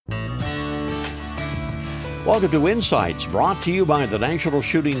Welcome to Insights, brought to you by the National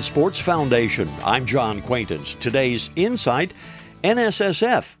Shooting Sports Foundation. I'm John Quaintance. Today's Insight,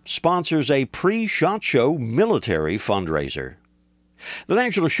 NSSF sponsors a pre-SHOT Show military fundraiser. The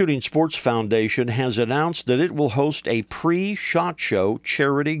National Shooting Sports Foundation has announced that it will host a pre-SHOT Show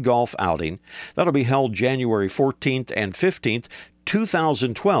charity golf outing that'll be held January 14th and 15th,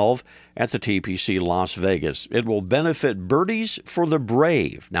 2012 at the TPC Las Vegas. It will benefit Birdies for the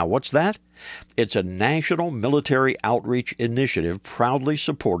Brave. Now, what's that? It's a national military outreach initiative proudly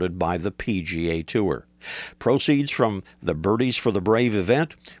supported by the PGA Tour. Proceeds from the Birdies for the Brave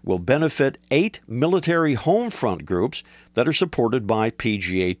event will benefit 8 military homefront groups that are supported by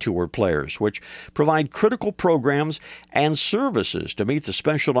PGA Tour players, which provide critical programs and services to meet the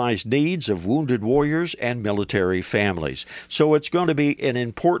specialized needs of wounded warriors and military families. So it's going to be an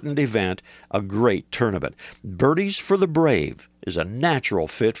important event, a great tournament. Birdies for the Brave is a natural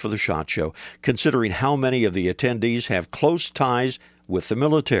fit for the SHOT Show, considering how many of the attendees have close ties with the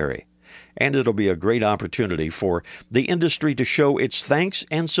military. And it'll be a great opportunity for the industry to show its thanks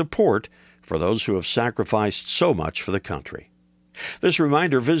and support for those who have sacrificed so much for the country. This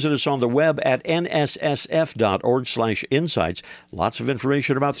reminder, visit us on the web at nssf.org/insights. Lots of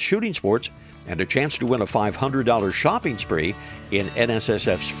information about the shooting sports and a chance to win a $500 shopping spree in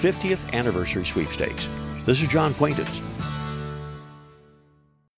NSSF's 50th anniversary sweepstakes. This is John Quaintance.